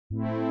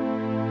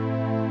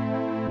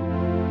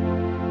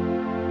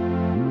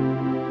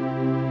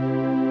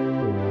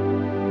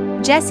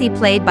Jessie,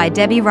 played by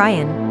Debbie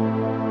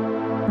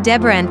Ryan.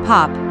 Deborah Ann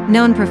Popp,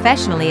 known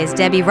professionally as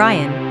Debbie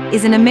Ryan,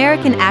 is an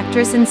American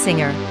actress and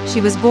singer. She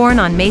was born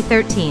on May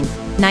 13,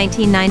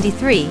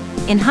 1993,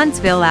 in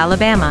Huntsville,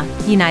 Alabama,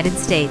 United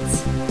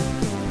States.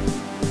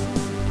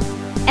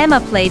 Emma,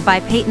 played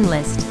by Peyton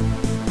List.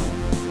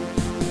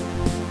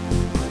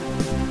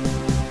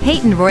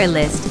 Peyton Roy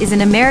List is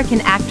an American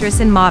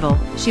actress and model.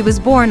 She was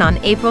born on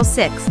April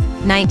 6,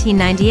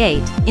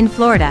 1998, in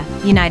Florida,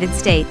 United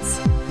States.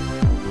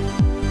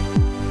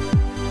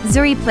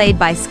 Zuri, played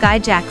by Sky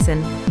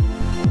Jackson.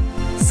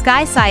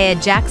 Sky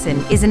Syed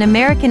Jackson is an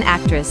American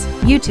actress,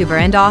 YouTuber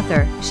and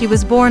author. She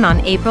was born on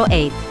April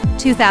 8,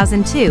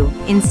 2002,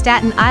 in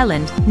Staten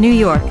Island, New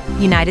York,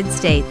 United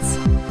States.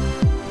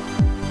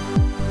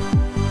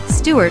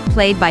 Stewart,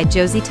 played by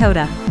Josie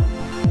Tota.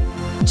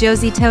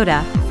 Josie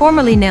Tota,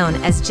 formerly known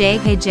as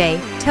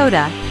J.K.J.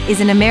 Tota,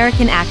 is an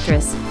American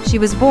actress. She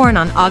was born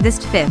on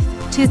August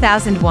 5,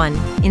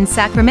 2001, in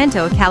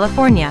Sacramento,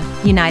 California,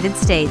 United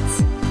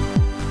States.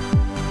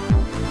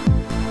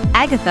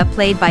 Agatha,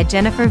 played by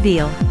Jennifer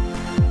Veal.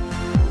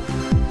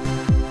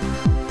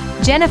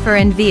 Jennifer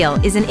Ann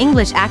Veal is an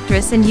English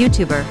actress and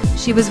YouTuber.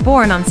 She was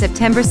born on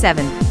September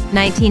 7,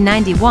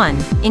 1991,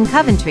 in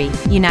Coventry,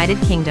 United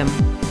Kingdom.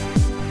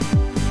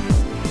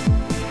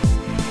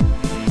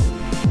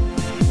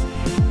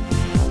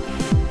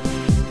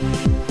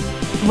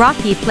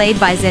 Rocky, played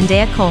by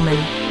Zendaya Coleman.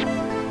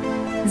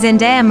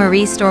 Zendaya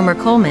Marie Stormer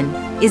Coleman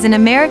is an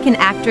American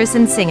actress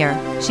and singer.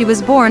 She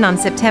was born on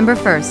September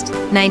 1,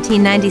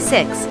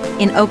 1996,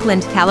 in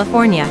Oakland,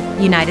 California,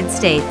 United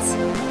States.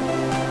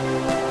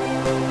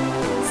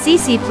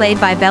 Cece, played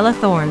by Bella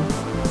Thorne.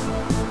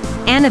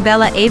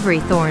 Annabella Avery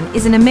Thorne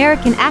is an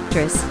American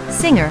actress,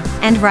 singer,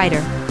 and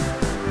writer.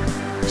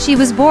 She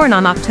was born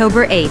on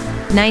October 8,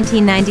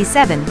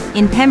 1997,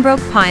 in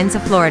Pembroke Pines,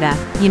 Florida,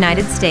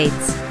 United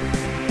States.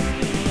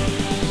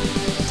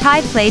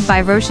 Ty, played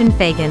by Roshan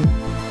Fagan.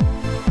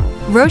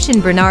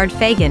 Roshan Bernard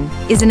Fagan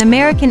is an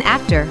American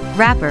actor,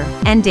 rapper,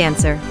 and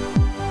dancer.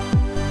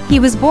 He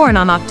was born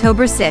on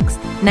October 6,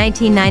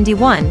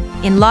 1991,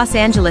 in Los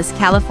Angeles,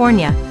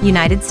 California,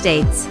 United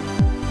States.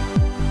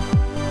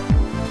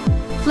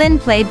 Flynn,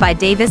 played by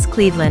Davis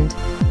Cleveland.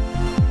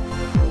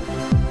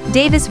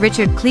 Davis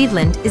Richard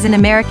Cleveland is an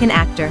American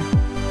actor.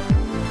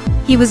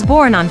 He was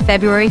born on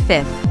February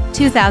 5,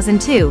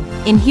 2002,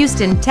 in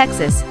Houston,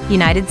 Texas,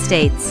 United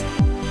States.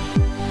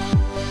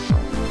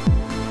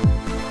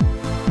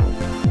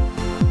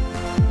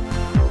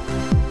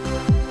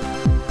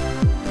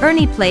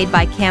 Ernie, played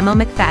by Camel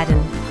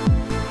McFadden.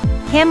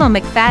 Camel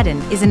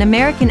McFadden is an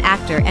American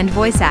actor and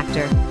voice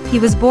actor. He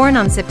was born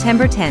on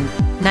September 10,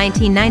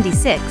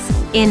 1996,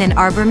 in Ann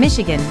Arbor,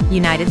 Michigan,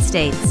 United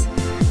States.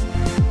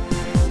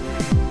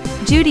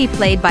 Judy,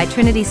 played by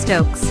Trinity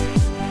Stokes.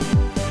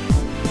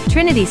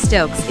 Trinity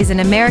Stokes is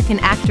an American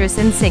actress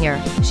and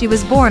singer. She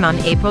was born on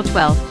April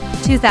 12,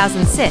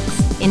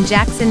 2006, in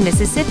Jackson,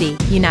 Mississippi,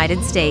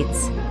 United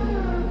States.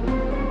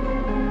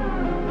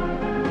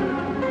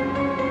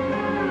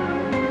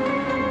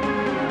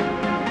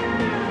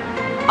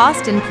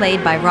 Austin,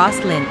 played by Ross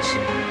Lynch.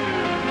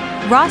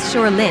 Ross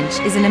Shore Lynch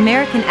is an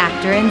American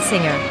actor and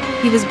singer.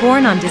 He was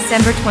born on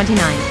December 29,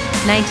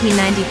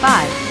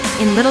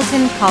 1995, in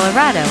Littleton,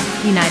 Colorado,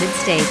 United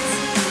States.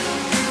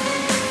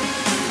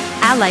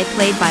 Ally,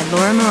 played by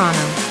Laura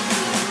Marano.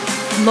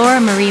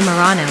 Laura Marie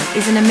Marano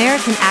is an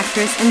American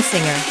actress and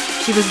singer.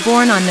 She was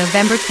born on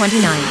November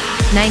 29,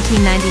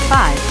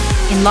 1995,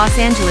 in Los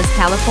Angeles,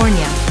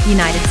 California,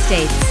 United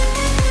States.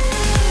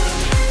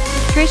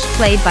 Trish,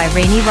 played by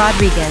Rainy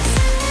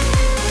Rodriguez.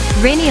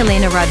 Rainy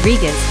Elena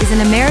Rodriguez is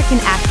an American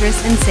actress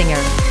and singer.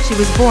 She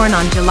was born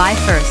on July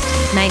 1,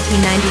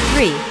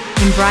 1993,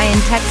 in Bryan,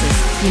 Texas,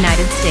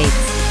 United States.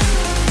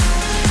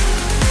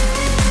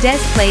 Des,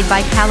 played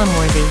by Callum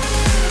Worthy.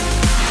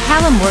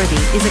 Callum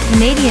Worthy is a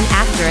Canadian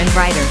actor and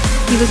writer.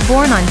 He was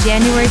born on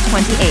January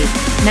 28,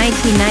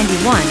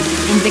 1991,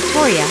 in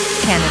Victoria,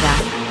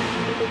 Canada.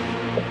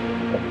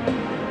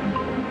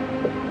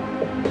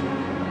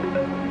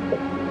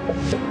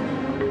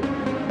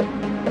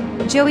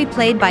 Joey,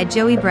 played by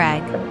Joey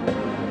Bragg.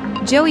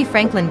 Joey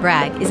Franklin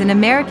Bragg is an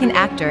American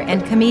actor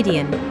and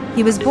comedian.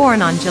 He was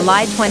born on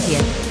July 20,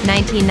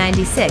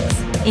 1996,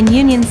 in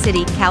Union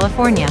City,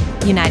 California,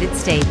 United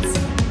States.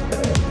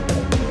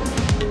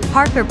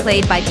 Parker,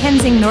 played by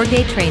Tenzing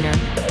Norgay Trainor.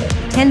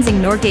 Tenzing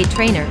Norgay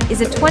Trainor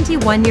is a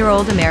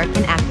 21-year-old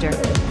American actor.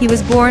 He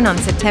was born on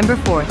September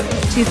 4,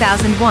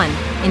 2001,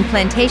 in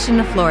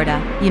Plantation,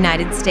 Florida,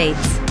 United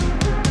States.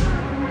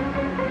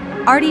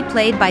 Artie,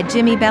 played by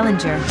Jimmy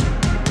Bellinger.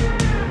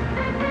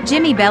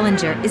 Jimmy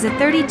Bellinger is a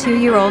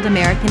 32-year-old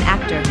American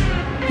actor.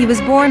 He was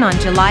born on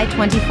July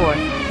 24,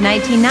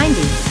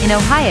 1990, in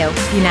Ohio,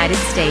 United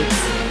States.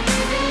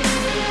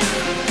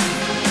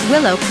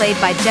 Willow, played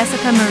by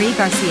Jessica Marie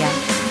Garcia.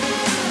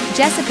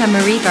 Jessica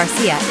Marie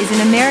Garcia is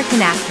an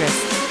American actress.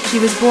 She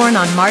was born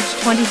on March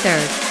 23,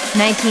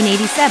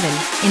 1987,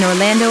 in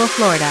Orlando,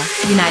 Florida,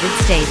 United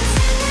States.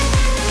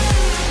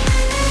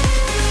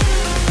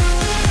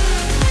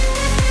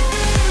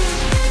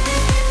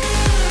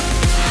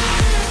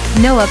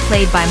 Noah,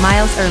 played by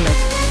Miles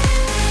Ehrlich.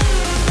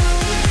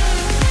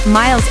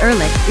 Miles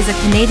Ehrlich is a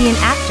Canadian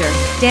actor,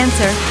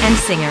 dancer, and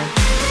singer.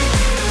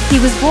 He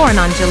was born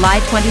on July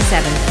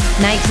 27,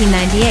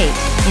 1998,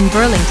 in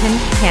Burlington,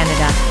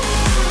 Canada.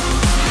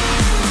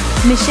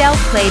 Michelle,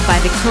 played by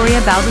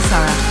Victoria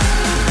Baldessara.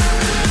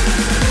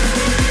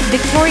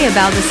 Victoria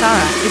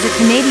Baldessara is a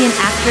Canadian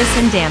actress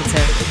and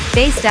dancer,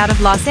 based out of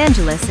Los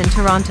Angeles and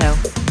Toronto.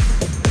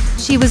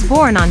 She was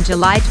born on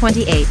July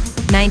 28,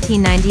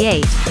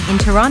 1998, in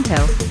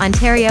Toronto,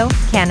 Ontario,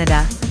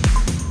 Canada.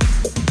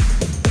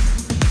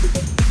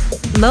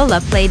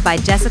 Lola, played by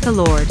Jessica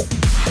Lord.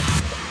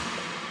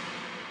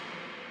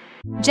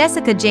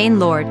 Jessica Jane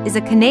Lord is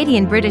a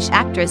Canadian-British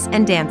actress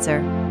and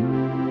dancer.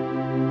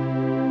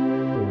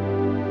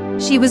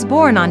 She was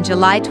born on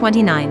July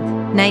 29,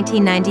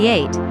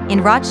 1998,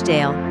 in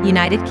Rochdale,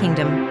 United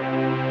Kingdom.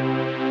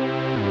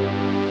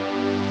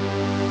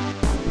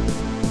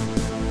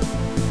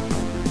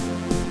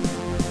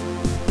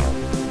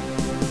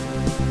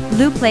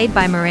 Lou, played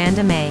by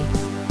Miranda May.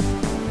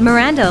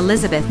 Miranda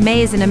Elizabeth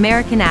May is an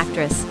American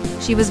actress.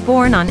 She was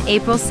born on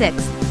April 6,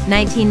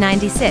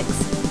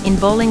 1996, in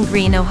Bowling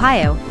Green,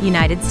 Ohio,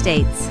 United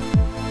States.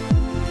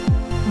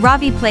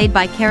 Ravi, played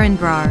by Karen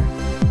Brar.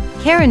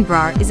 Karen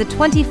Brar is a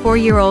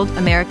 24-year-old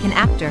American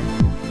actor.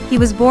 He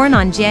was born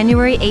on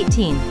January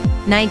 18,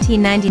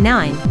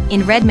 1999,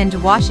 in Redmond,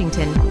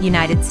 Washington,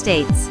 United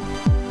States.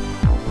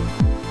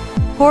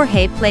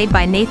 Jorge, played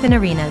by Nathan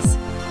Arenas.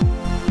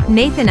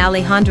 Nathan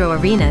Alejandro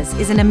Arenas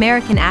is an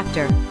American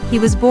actor. He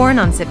was born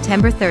on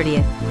September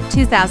 30,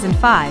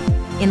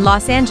 2005, in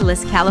Los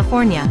Angeles,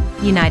 California,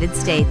 United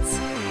States.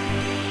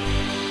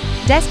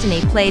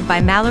 Destiny, played by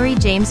Mallory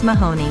James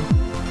Mahoney.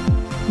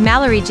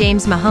 Mallory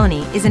James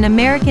Mahoney is an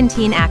American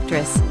teen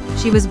actress.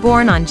 She was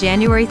born on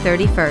January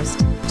 31,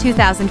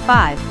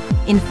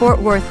 2005, in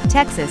Fort Worth,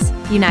 Texas,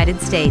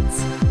 United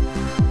States.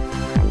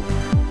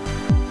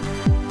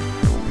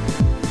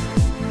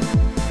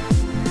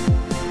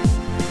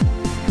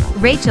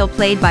 Rachel,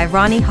 played by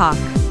Ronnie Hawk.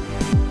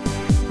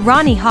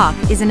 Ronnie Hawk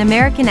is an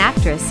American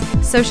actress,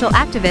 social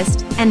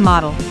activist, and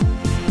model.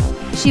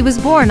 She was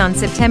born on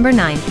September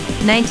 9,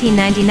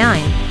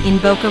 1999, in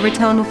Boca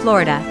Raton,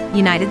 Florida,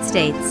 United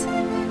States.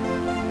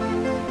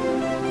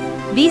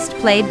 Beast,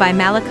 played by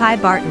Malachi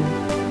Barton.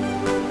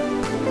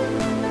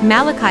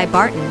 Malachi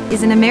Barton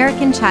is an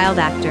American child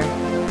actor.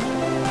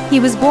 He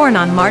was born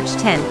on March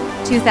 10,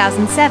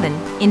 2007,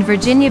 in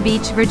Virginia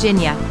Beach,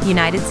 Virginia,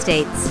 United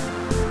States.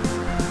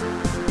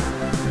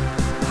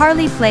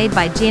 Harley, played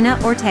by Jenna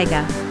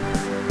Ortega.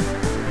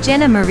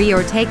 Jenna Marie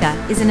Ortega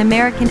is an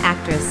American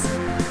actress.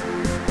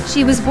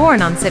 She was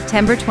born on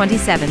September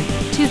 27,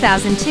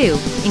 2002,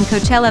 in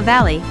Coachella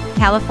Valley,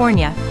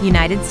 California,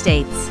 United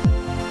States.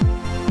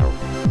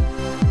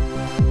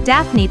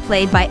 Daphne,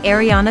 played by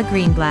Ariana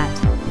Greenblatt.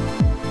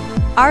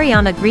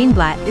 Ariana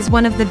Greenblatt is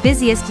one of the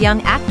busiest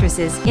young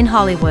actresses in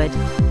Hollywood.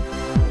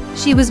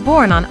 She was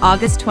born on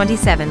August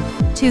 27,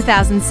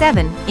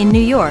 2007, in New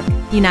York,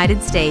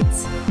 United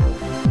States.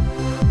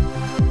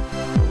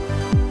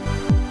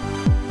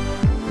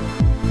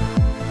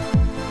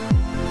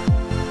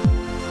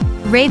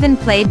 Raven,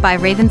 played by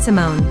Raven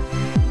Simone.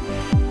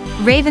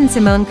 Raven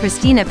Simone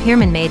Christina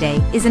Pierman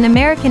Mayday is an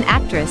American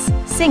actress,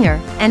 singer,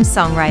 and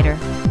songwriter.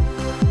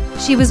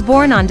 She was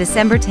born on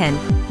December 10,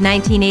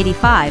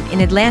 1985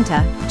 in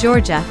Atlanta,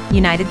 Georgia,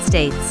 United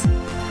States.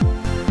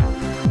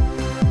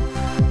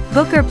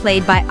 Booker,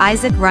 played by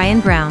Isaac Ryan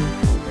Brown.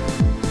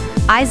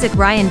 Isaac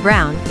Ryan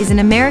Brown is an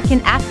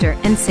American actor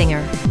and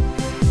singer.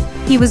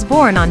 He was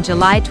born on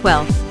July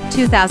 12,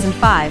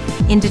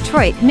 2005, in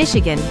Detroit,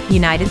 Michigan,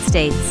 United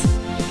States.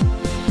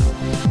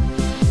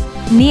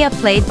 Nia,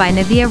 played by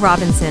Nevia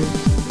Robinson.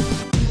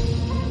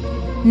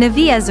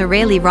 Nevia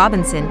Zareli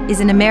Robinson is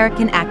an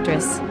American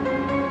actress.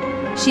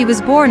 She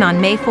was born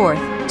on May 4,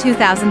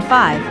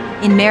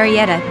 2005, in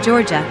Marietta,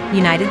 Georgia,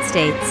 United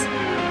States.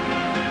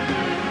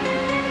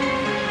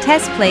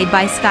 Tess, played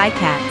by Sky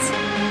Katz.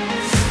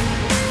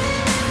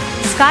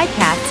 Sky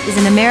Katz is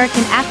an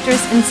American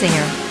actress and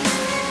singer.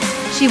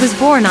 She was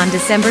born on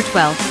December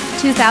 12,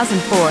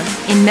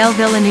 2004, in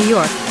Melville, New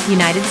York,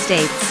 United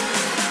States.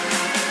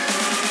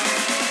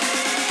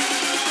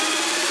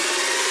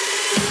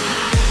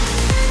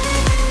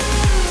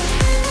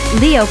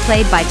 Leo,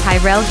 played by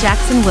Tyrell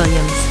Jackson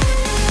Williams.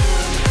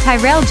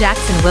 Tyrell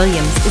Jackson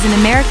Williams is an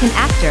American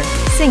actor,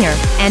 singer,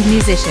 and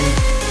musician.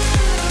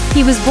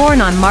 He was born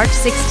on March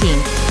 16,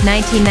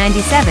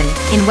 1997,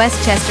 in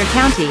Westchester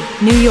County,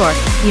 New York,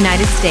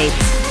 United States.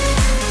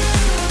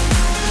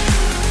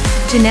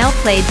 Janelle,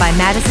 played by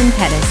Madison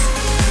Pettis.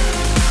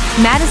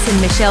 Madison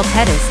Michelle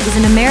Pettis is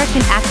an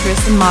American actress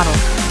and model.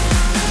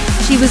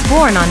 She was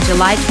born on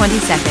July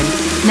 22,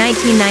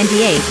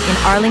 1998, in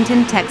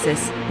Arlington,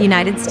 Texas,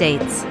 United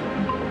States.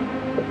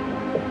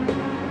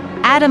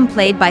 Adam,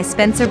 played by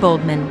Spencer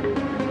Boldman.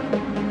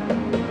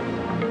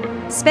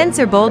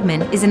 Spencer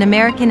Boldman is an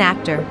American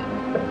actor.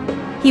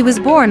 He was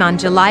born on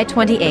July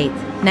 28,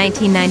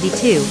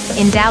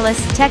 1992, in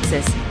Dallas,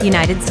 Texas,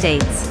 United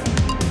States.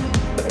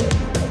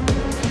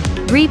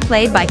 Bree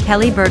played by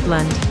Kelly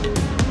Berglund.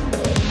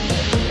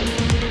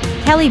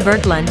 Kelly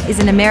Berglund is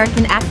an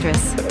American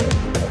actress.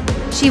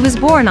 She was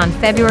born on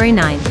February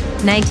 9,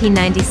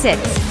 1996,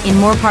 in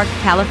Moorpark,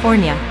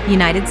 California,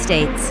 United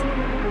States.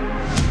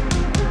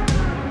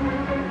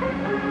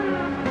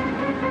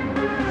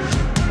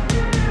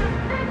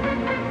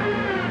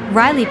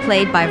 Riley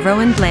played by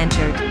Rowan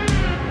Blanchard.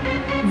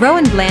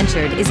 Rowan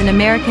Blanchard is an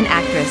American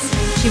actress.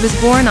 She was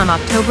born on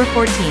October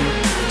 14,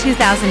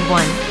 2001,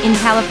 in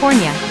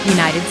California,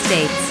 United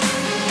States.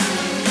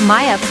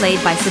 Maya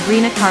played by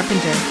Sabrina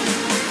Carpenter.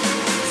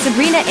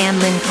 Sabrina Ann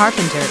Lynn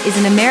Carpenter is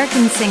an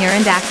American singer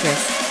and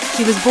actress.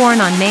 She was born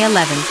on May 11,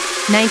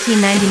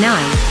 1999,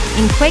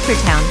 in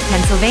Quakertown,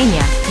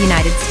 Pennsylvania,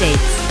 United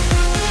States.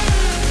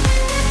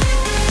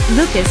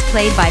 Lucas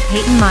played by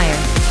Peyton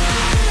Meyer.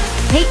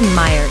 Peyton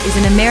Meyer is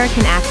an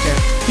American actor.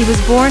 He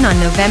was born on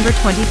November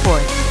 24,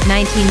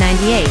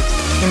 1998,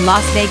 in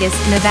Las Vegas,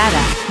 Nevada,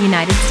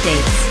 United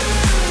States.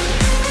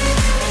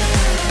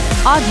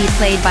 Augie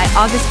played by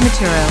August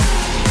Maturo.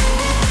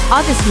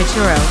 August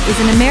Maturo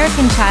is an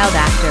American child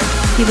actor.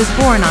 He was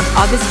born on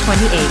August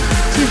 28,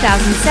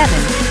 2007,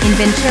 in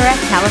Ventura,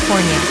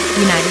 California,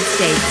 United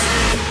States.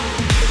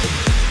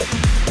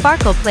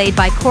 Sparkle played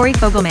by Corey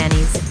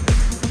Fogelmanis.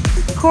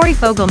 Corey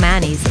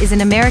Fogelmanis is an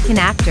American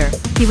actor.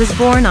 He was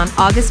born on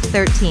August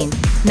 13,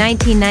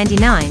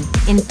 1999,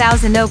 in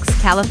Thousand Oaks,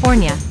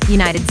 California,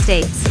 United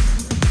States.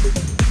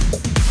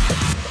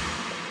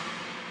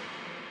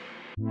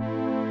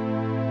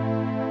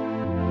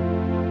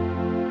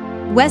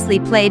 Wesley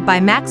played by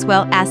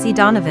Maxwell Assey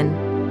Donovan.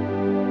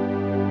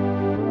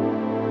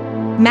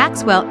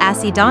 Maxwell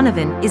Assey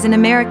Donovan is an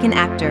American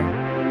actor.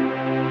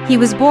 He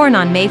was born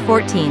on May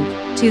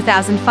 14,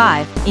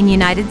 2005, in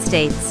United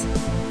States.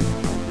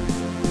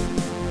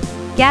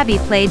 Gabby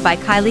played by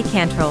Kylie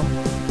Cantrell.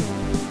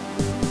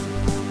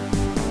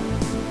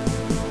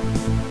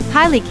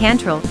 Kylie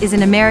Cantrell is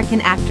an American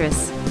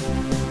actress.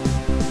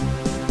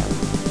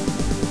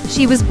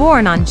 She was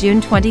born on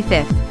June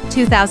 25,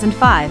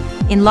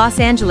 2005, in Los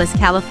Angeles,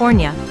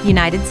 California,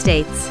 United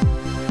States.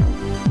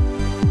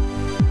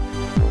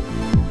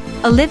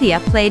 Olivia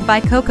played by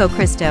Coco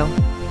Cristo.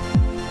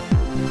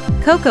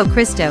 Coco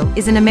Cristo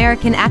is an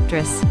American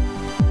actress.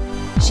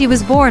 She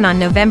was born on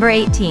November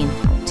 18,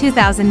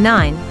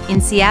 2009,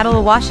 in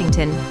Seattle,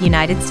 Washington,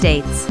 United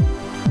States.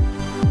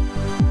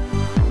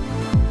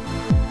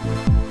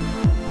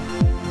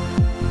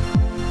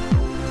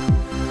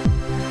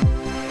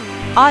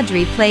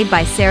 Audrey played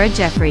by Sarah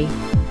Jeffrey.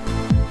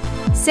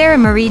 Sarah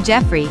Marie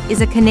Jeffrey is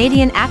a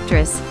Canadian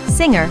actress,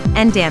 singer,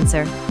 and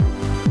dancer.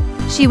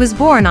 She was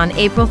born on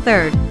April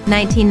 3,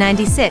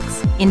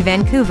 1996, in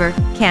Vancouver,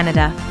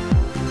 Canada.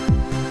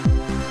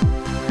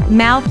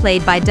 Mal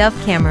played by Dove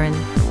Cameron.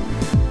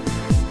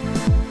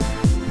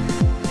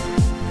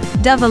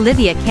 Dove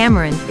Olivia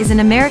Cameron is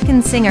an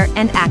American singer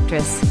and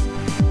actress.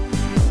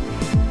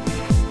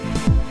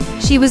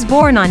 She was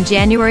born on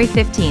January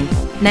 15,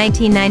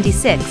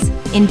 1996,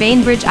 in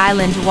Bainbridge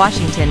Island,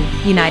 Washington,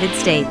 United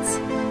States.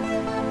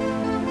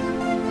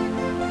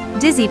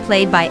 Dizzy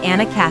played by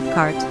Anna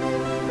Cathcart.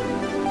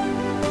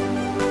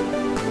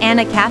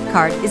 Anna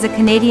Cathcart is a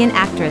Canadian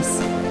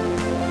actress.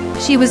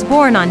 She was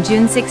born on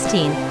June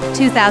 16,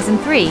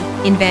 2003,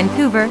 in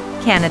Vancouver,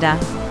 Canada.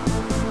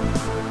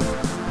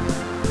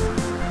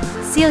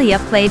 Celia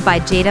played by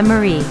Jada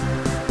Marie.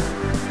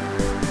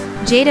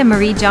 Jada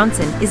Marie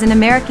Johnson is an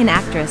American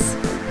actress.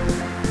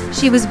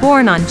 She was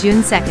born on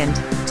June 2,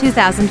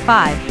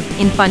 2005,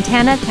 in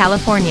Fontana,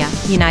 California,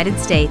 United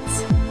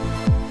States.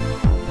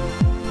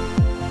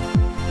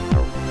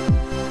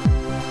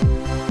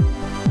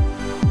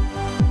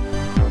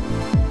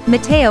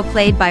 Matteo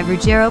played by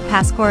Ruggero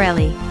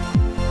Pasquarelli.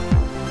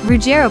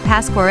 Ruggero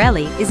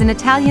Pasquarelli is an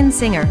Italian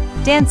singer,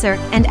 dancer,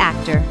 and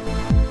actor.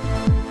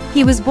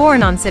 He was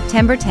born on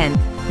September 10,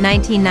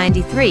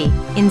 1993,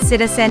 in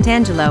Città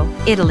Sant'Angelo,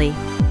 Italy.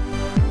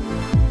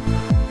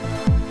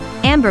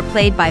 Amber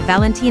played by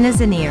Valentina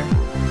Zanier.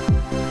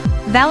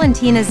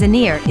 Valentina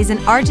Zanier is an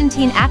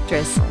Argentine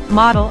actress,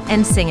 model,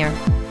 and singer.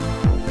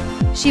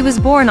 She was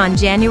born on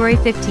January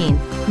 15,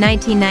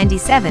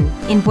 1997,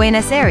 in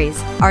Buenos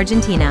Aires,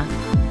 Argentina.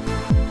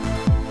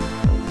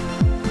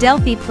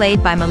 Delphi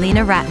played by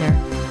Melina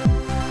Ratner.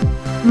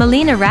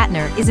 Melina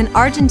Ratner is an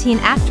Argentine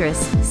actress,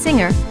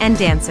 singer, and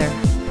dancer.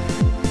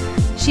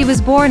 She was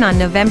born on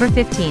November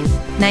 15,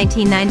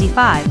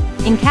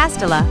 1995, in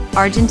Castilla,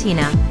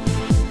 Argentina.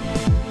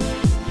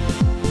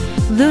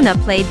 Luna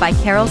played by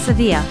Carol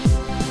Sevilla.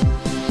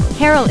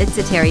 Carol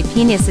Itzateri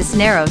Pena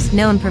Cisneros,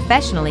 known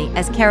professionally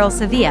as Carol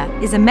Sevilla,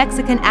 is a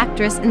Mexican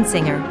actress and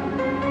singer.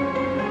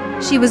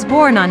 She was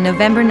born on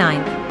November 9,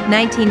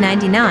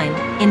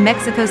 1999, in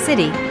Mexico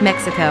City,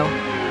 Mexico.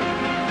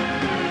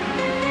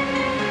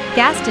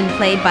 Gaston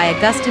played by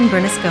Agustin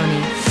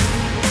Bernasconi.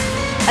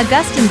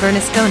 Agustin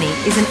Bernasconi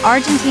is an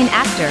Argentine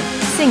actor,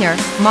 singer,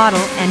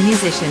 model, and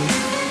musician.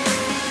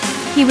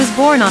 He was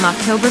born on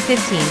October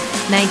 15,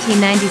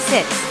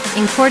 1996,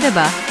 in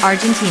Córdoba,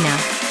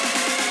 Argentina.